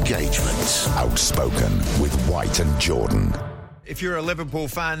 100% engagement. Outspoken with White and Jordan. If you're a Liverpool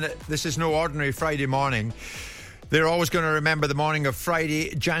fan, this is no ordinary Friday morning. They're always going to remember the morning of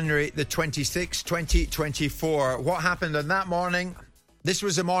Friday, January the 26th, 2024. What happened on that morning? This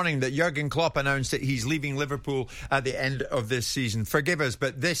was the morning that Jurgen Klopp announced that he's leaving Liverpool at the end of this season. Forgive us,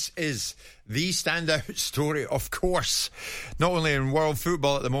 but this is the standout story, of course, not only in world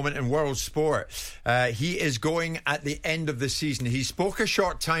football at the moment, in world sport. He is going at the end of the season. He spoke a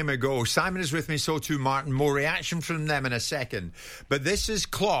short time ago. Simon is with me, so too Martin. More reaction from them in a second. But this is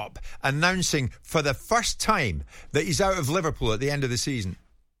Klopp announcing for the first time that he's out of Liverpool at the end of the season.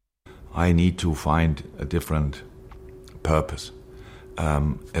 I need to find a different purpose.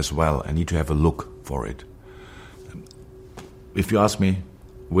 As well. I need to have a look for it. If you ask me,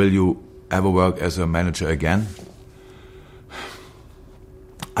 will you ever work as a manager again?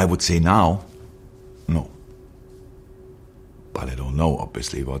 I would say now, no. But I don't know,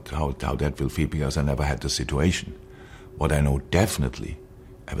 obviously, how that will feel, because I never had the situation. What I know definitely,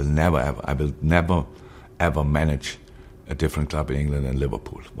 I will never ever manage a different club in England than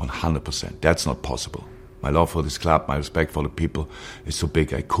Liverpool. 100%. That's not possible. My love for this club, my respect for the people is so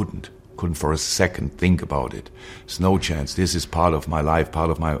big I couldn't for a second think about it. There's no chance. This is part of my life,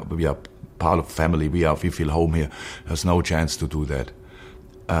 we are part of family, we feel home here. There's no chance to do that.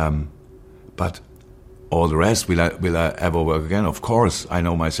 But all the rest, will I ever work again? Of course, I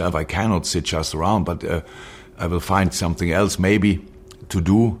know myself, I cannot sit just around, but I will find something else maybe to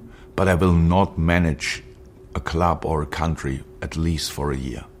do, but I will not manage a club or a country at least for a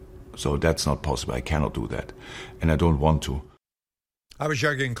year. So that's not possible. I cannot do that. And I don't want to. I was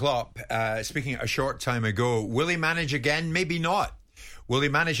Jurgen Klopp speaking a short time ago. Will he manage again? Maybe not. Will he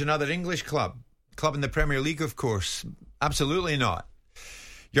manage another English club? Club in the Premier League, of course. Absolutely not.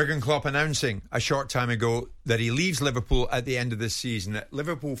 Jurgen Klopp announcing a short time ago that he leaves Liverpool at the end of this season.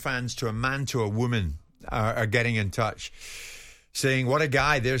 Liverpool fans, to a man, to a woman, are getting in touch, saying, what a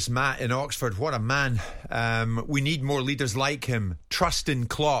guy, there's Matt in Oxford, what a man. We need more leaders like him. Trust in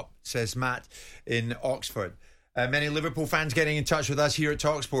Klopp, says Matt in Oxford. Many Liverpool fans getting in touch with us here at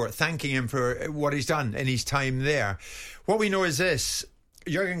TalkSport, thanking him for what he's done in his time there. What we know is this: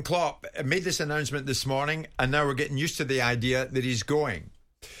 Jurgen Klopp made this announcement this morning, and now we're getting used to the idea that he's going.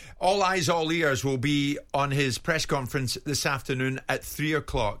 All eyes, all ears will be on his press conference this afternoon at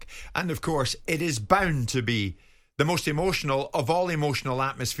 3:00. And of course, it is bound to be the most emotional of all emotional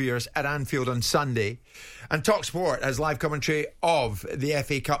atmospheres at Anfield on Sunday. And TalkSport has live commentary of the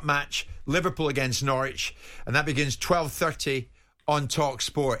FA Cup match, Liverpool against Norwich, and that begins 12:30 on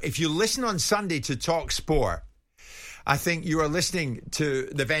TalkSport. If you listen on Sunday to TalkSport, I think you are listening to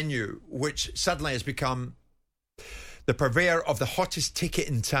the venue which suddenly has become the purveyor of the hottest ticket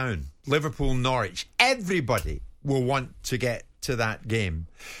in town, Liverpool-Norwich. Everybody will want to get to that game,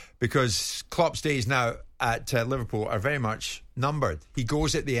 because Klopp's days now at Liverpool are very much numbered. He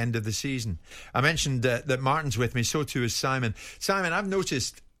goes at the end of the season. I mentioned that Martin's with me, so too is Simon. Simon, I've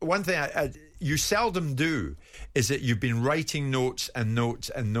noticed one thing you seldom do is that you've been writing notes and notes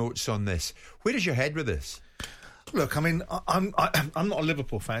and notes on this. Where is your head with this? Look, I mean, I'm not a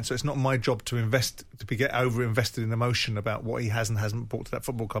Liverpool fan, so it's not my job to get over-invested in emotion about what he has and hasn't brought to that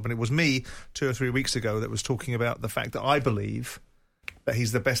football club. And it was me 2 or 3 weeks ago that was talking about the fact that I believe that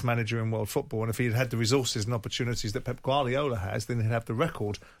he's the best manager in world football, and if he had the resources and opportunities that Pep Guardiola has, then he'd have the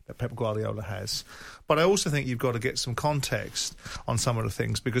record that Pep Guardiola has. But I also think you've got to get some context on some of the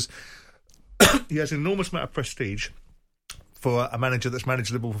things, because he has an enormous amount of prestige for a manager that's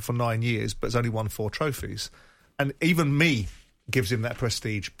managed Liverpool for 9 years but has only won 4 trophies. And even me gives him that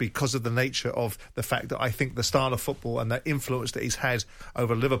prestige because of the nature of the fact that I think the style of football and the influence that he's had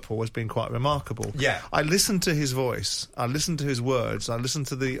over Liverpool has been quite remarkable. Yeah. I listened to his voice, I listened to his words, I listened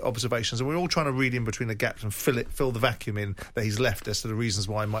to the observations, and we're all trying to read in between the gaps and fill the vacuum in that he's left as to the reasons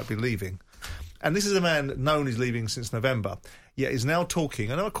why he might be leaving. And this is a man known he's leaving since November, yet he's now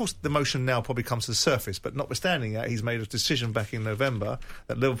talking, and of course the motion now probably comes to the surface, but notwithstanding that, he's made a decision back in November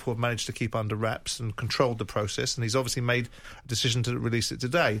that Liverpool have managed to keep under wraps and controlled the process, and he's obviously made a decision to release it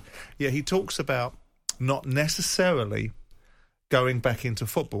today. Yet he talks about not necessarily going back into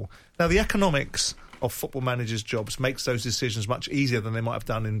football. Now, the economics of football managers' jobs makes those decisions much easier than they might have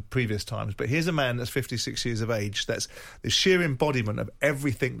done in previous times. But here's a man that's 56 years of age, that's the sheer embodiment of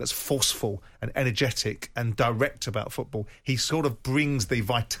everything that's forceful and energetic and direct about football. He sort of brings the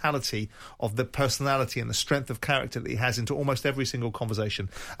vitality of the personality and the strength of character that he has into almost every single conversation.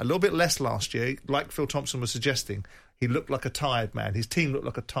 A little bit less last year, like Phil Thompson was suggesting. He looked like a tired man. His team looked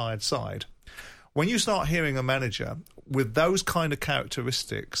like a tired side. When you start hearing a manager with those kind of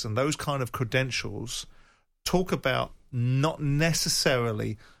characteristics and those kind of credentials talk about not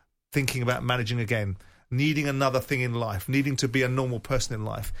necessarily thinking about managing again, needing another thing in life, needing to be a normal person in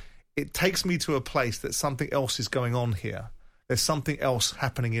life, it takes me to a place that something else is going on here. There's something else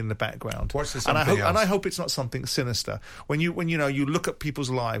happening in the background. What's the something else? And I hope it's not something sinister. When you look at people's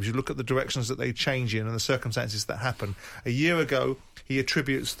lives, you look at the directions that they change in and the circumstances that happen. A year ago, he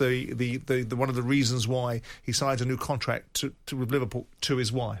attributes the one of the reasons why he signs a new contract with Liverpool to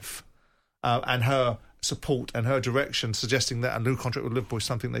his wife and her support and her direction, suggesting that a new contract with Liverpool is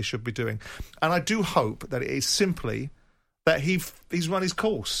something they should be doing. And I do hope that it is simply that he's run his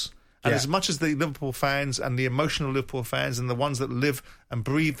course. And as much as the Liverpool fans and the emotional Liverpool fans and the ones that live and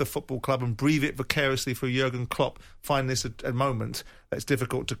breathe the football club and breathe it vicariously through Jur-gone Klopp find this a moment that's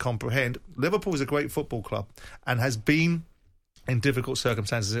difficult to comprehend, Liverpool is a great football club and has been in difficult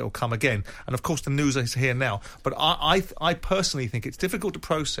circumstances. It will come again. And of course the news is here now. But I personally think it's difficult to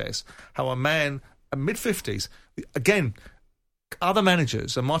process how a man, a mid-50s, again, other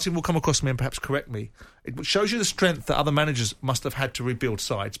managers, and Martin will come across me and perhaps correct me, it shows you the strength that other managers must have had to rebuild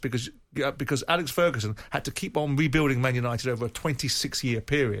sides because Alex Ferguson had to keep on rebuilding Man United over a 26-year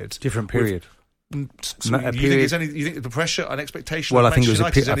period. Different period. You think the pressure and expectation of Manchester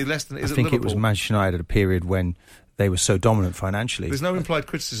United is any less than it is at Liverpool? I think it was Manchester United at a period when they were so dominant financially. There's no implied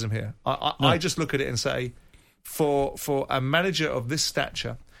criticism here. I just look at it and say, for a manager of this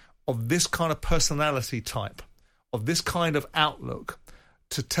stature, of this kind of personality type, of this kind of outlook,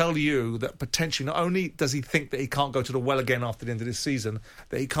 to tell you that potentially not only does he think that he can't go to the well again after the end of this season,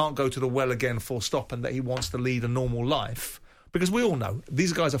 that he can't go to the well again full stop, and that he wants to lead a normal life. Because we all know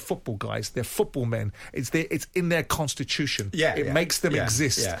these guys are football guys. They're football men. It's in their constitution. It makes them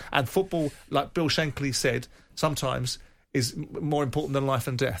exist. Yeah. And football, like Bill Shankly said, sometimes is more important than life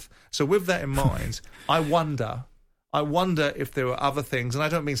and death. So with that in mind, I wonder if there are other things, and I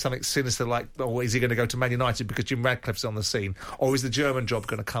don't mean something sinister like, is he going to go to Man United because Jim Radcliffe's on the scene? Or is the German job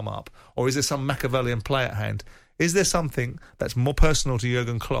going to come up? Or is there some Machiavellian play at hand? Is there something that's more personal to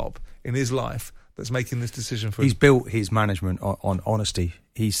Jurgen Klopp in his life that's making this decision for him? He's built his management on honesty.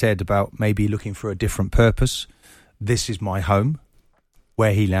 He said about maybe looking for a different purpose. This is my home,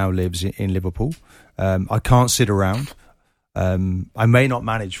 where he now lives in Liverpool. I can't sit around. I may not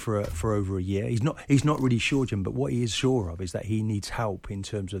manage for over a year. He's not really sure, Jim, but what he is sure of is that he needs help in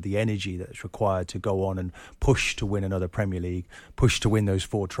terms of the energy that's required to go on and push to win another Premier League, push to win those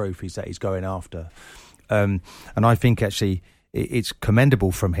 4 trophies that he's going after. And I think actually it's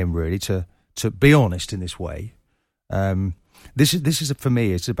commendable from him really to be honest in this way. This is for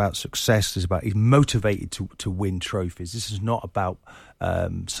me. It's about success. It's about he's motivated to win trophies. This is not about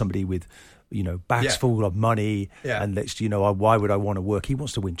somebody with bags full of money, and why would I want to work? He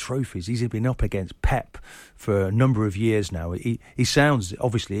wants to win trophies. He's been up against Pep for a number of years now. He sounds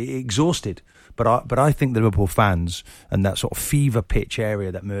obviously exhausted, but I think the Liverpool fans and that sort of fever pitch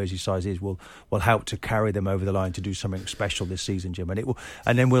area that Merseyside is will help to carry them over the line to do something special this season, Jim.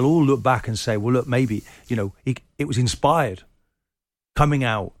 And then we'll all look back and say, well, look, maybe it was inspired coming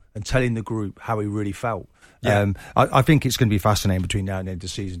out and telling the group how he really felt. Yeah. I think it's going to be fascinating between now and the end of the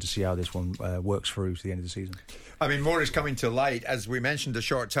season to see how this one works through to the end of the season. I mean, more is coming to light. As we mentioned a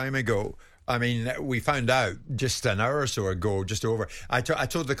short time ago, I mean, we found out just an hour or so ago, just over. I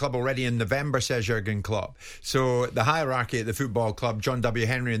told the club already in November, says Jur-gone Klopp. So the hierarchy at the football club, John W.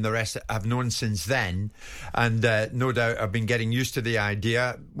 Henry and the rest have known since then, and no doubt have been getting used to the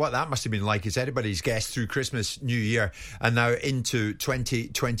idea. What that must have been like is anybody's guess through Christmas, New Year, and now into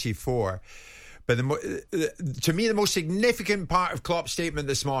 2024. But to me, the most significant part of Klopp's statement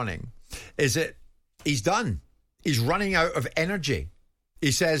this morning is that he's done. He's running out of energy.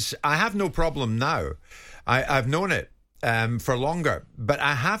 He says, I have no problem now. I've known it for longer, but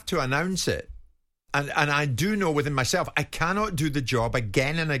I have to announce it. And I do know within myself, I cannot do the job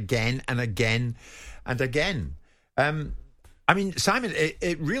again and again and again and again. I mean, Simon,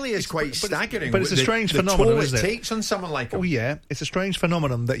 it really is quite staggering. But it's a strange phenomenon, isn't it? It takes on someone like him. Oh, yeah. It's a strange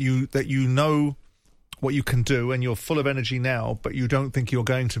phenomenon that you know what you can do and you're full of energy now, but you don't think you're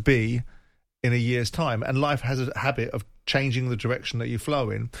going to be in a year's time. And life has a habit of changing the direction that you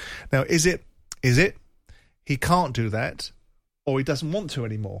flow in. Now, is it he can't do that, or he doesn't want to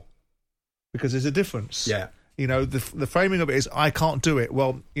anymore? Because there's a difference. Yeah. The framing of it is, I can't do it.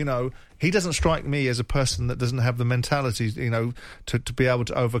 Well, he doesn't strike me as a person that doesn't have the mentality, to be able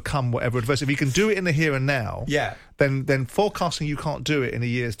to overcome whatever adversity. If he can do it in the here and now, then forecasting you can't do it in a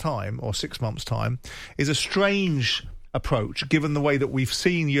year's time or 6 months' time is a strange approach, given the way that we've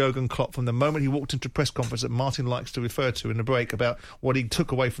seen Jur-gone Klopp from the moment he walked into a press conference that Martin likes to refer to in the break about what he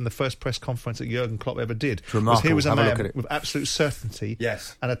took away from the first press conference that Jur-gone Klopp ever did. It's remarkable. He was a man with absolute certainty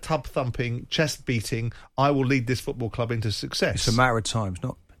and a tub-thumping, chest-beating, I will lead this football club into success. It's a matter of time.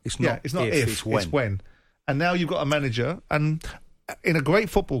 It's not if, it's when. And now you've got a manager and in a great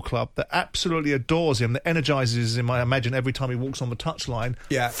football club that absolutely adores him, that energises him, I imagine, every time he walks on the touchline,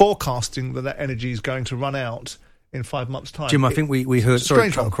 forecasting that energy is going to run out in 5 months' time. Jim, I think we heard, sorry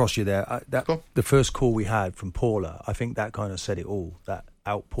to come across you there, the first call we had from Paula, I think that kind of said it all, that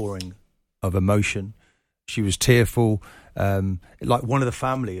outpouring of emotion. She was tearful, like one of the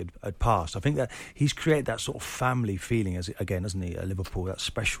family had passed. I think that he's created that sort of family feeling, again, hasn't he, at Liverpool, that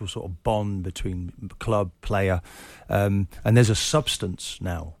special sort of bond between club, player, and there's a substance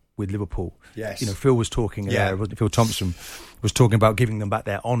now with Liverpool. Yes. Phil was talking there, wasn't it? Phil Thompson was talking about giving them back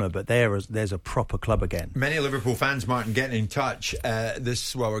their honour, but there's a proper club again. Many Liverpool fans, Martin, getting in touch.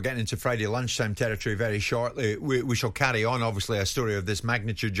 We're getting into Friday lunchtime territory very shortly. We shall carry on, obviously, a story of this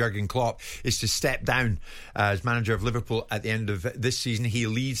magnitude. Jur-gone Klopp is to step down as manager of Liverpool at the end of this season. He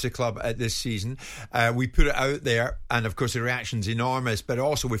leads the club at this season. We put it out there, and of course the reaction's enormous, but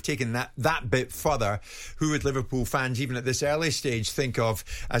also we've taken that bit further. Who would Liverpool fans, even at this early stage, think of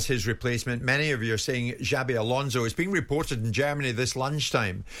as his replacement? Many of you are saying Xabi Alonso. It's being reported in Germany this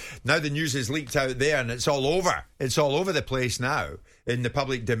lunchtime. Now the news is leaked out there and it's all over. It's all over the place now in the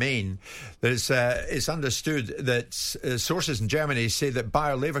public domain. It's understood that sources in Germany say that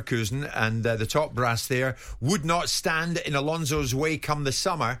Bayer Leverkusen and the top brass there would not stand in Alonso's way come the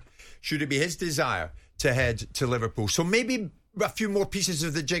summer, should it be his desire to head to Liverpool. So maybe a few more pieces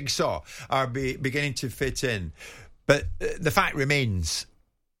of the jigsaw are beginning to fit in. But the fact remains,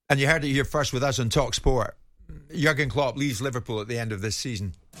 and you heard it here first with us on Talk Sport, Jur-gone Klopp leaves Liverpool at the end of this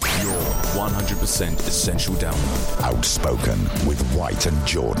season. Your 100% essential download. Outspoken with White and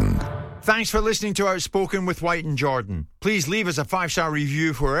Jordan. Thanks for listening to Outspoken with White and Jordan. Please leave us a 5-star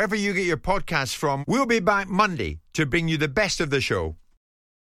review wherever you get your podcasts from. We'll be back Monday to bring you the best of the show.